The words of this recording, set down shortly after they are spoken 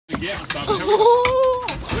Oh,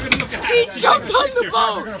 he jumped on the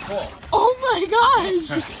boat. Oh my gosh.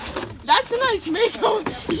 That's a nice Mako.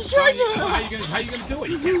 He sure did. How you gonna do it?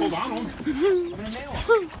 You can't hold on to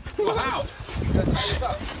him. Well, how?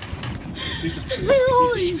 He's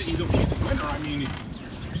a winner. I mean,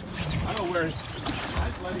 I don't know where.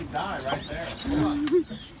 I'd let him die right there.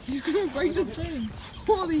 He's gonna break the thing.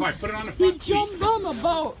 Holy! Right, put it on the front. He jumped on the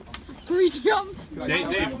boat. 3 jumps.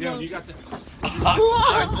 Dave, you got the.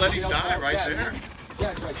 I'd let him die right there.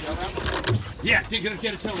 Yeah, get a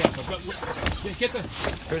tail wrap. Get the.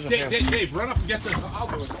 Dave, run up and get the. I'll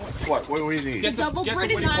do it. What do we need? Get the Double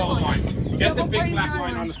braided line. nylon. Get the big black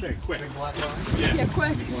line on the thing, quick. Yeah,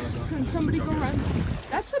 quick. Can somebody go run?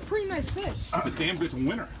 That's a pretty nice fish. It's a damn good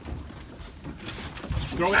winner.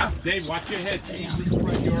 Throw it out. Dave, watch your head. Jeez, this is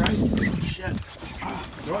right. You alright? Shit.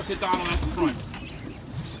 Throw it to Donald out the front.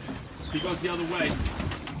 He goes the other way.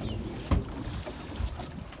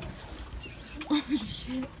 Oh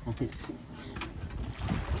shit.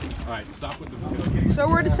 Alright, stop with the. So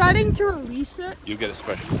we're deciding to release it. You get a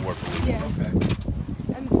special award. Yeah.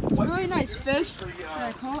 And it's a really nice fish that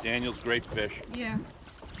I caught. Daniel's great fish. Yeah.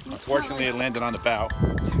 Unfortunately, it landed on the bow.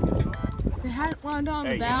 If it hadn't landed on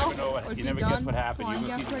the bow, You never guess what happened. You're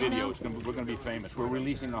going to see the video. We're going to be famous. We're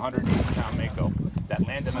releasing a 150-pound Mako that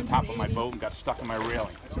landed on top of my boat and got stuck in my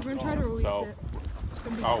railing. So we're going to try to release it. It's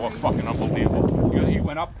going to be well, fucking unbelievable. He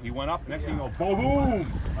went up. Next thing you go, boom, boom.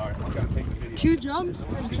 All right, we got to take the video. 2 jumps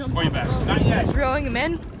and jump Way on the back. boat. Not yet. Reeling him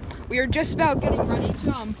in. We are just about getting ready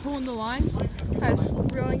to pulling the lines. I was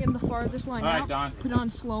reeling in the farthest line out. Don. Put on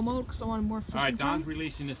slow mode because I wanted more fishing. All right, Don's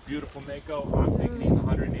releasing this beautiful Mako. I'm thinking he's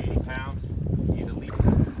 180 pounds. He's elite.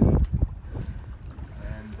 And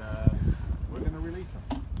we're going to release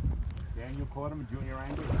him. Daniel caught him, junior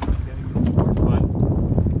angler. But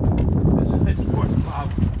this poor slob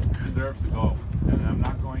deserves to go. And I'm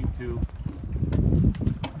not going to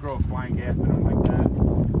throw a flying gaff at him like that.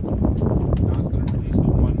 Don's going to release the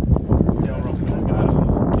one tail rope that I got him.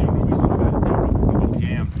 The only reason I got a tail rope is he was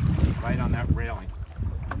jammed right on that railing.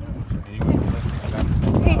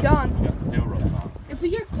 Hey Don, if we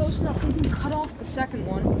get close enough, we can cut off the second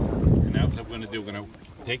one. And that's what we're going to do. We're going to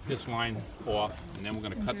take this line off, and then we're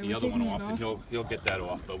going to cut the other one off, and he'll get that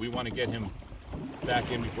off. But we want to get him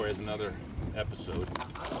back in before he has another episode.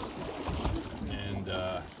 And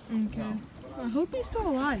okay. I hope he's still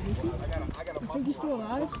alive. Is he? I think he's still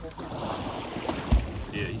alive.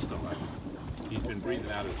 Yeah, he's still alive. He's been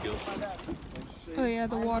breathing out his gills. Oh yeah,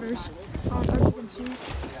 the water's as you can see.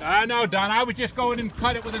 No, Don, I would just go in and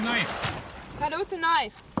cut it with a knife. Cut it with a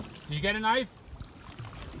knife. Do you get a knife?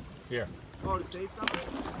 Here. Oh, to save something?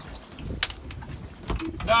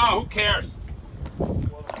 No, who cares?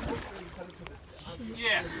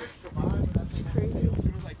 Yeah. That's crazy.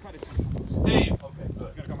 Dave,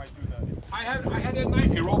 I had a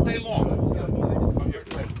knife here all day long.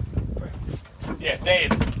 Yeah,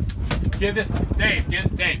 Dave. Give this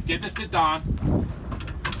to Don.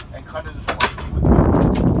 And cut it as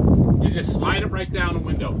one. You just slide it right down the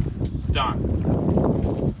window. It's done.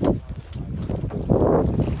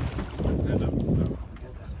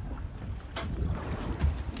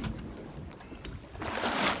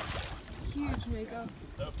 Huge Mako.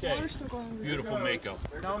 Okay. Water's still going. Beautiful Mako.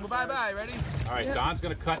 Don, go bye-bye. Ready? All right, Yep. Don's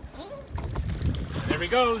gonna cut. There he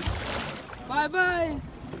goes. Bye bye.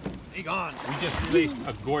 He gone. We just released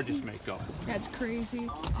a gorgeous Mako. That's crazy.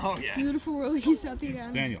 Oh, yeah. Beautiful release at the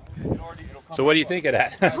end. Daniel. So what do you think of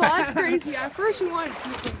that? Well, that's crazy. At first we wanted to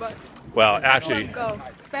keep him, but Well, let actually, him go.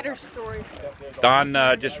 Better story. Don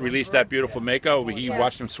just released that beautiful Mako. He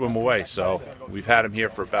watched him swim away, so we've had him here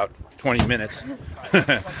for about 20 minutes.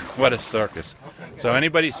 What a circus. So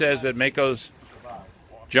anybody says that Makos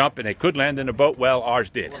jump and they could land in a boat, well, ours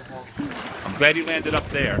did. I'm glad he landed up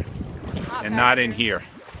there and not in here.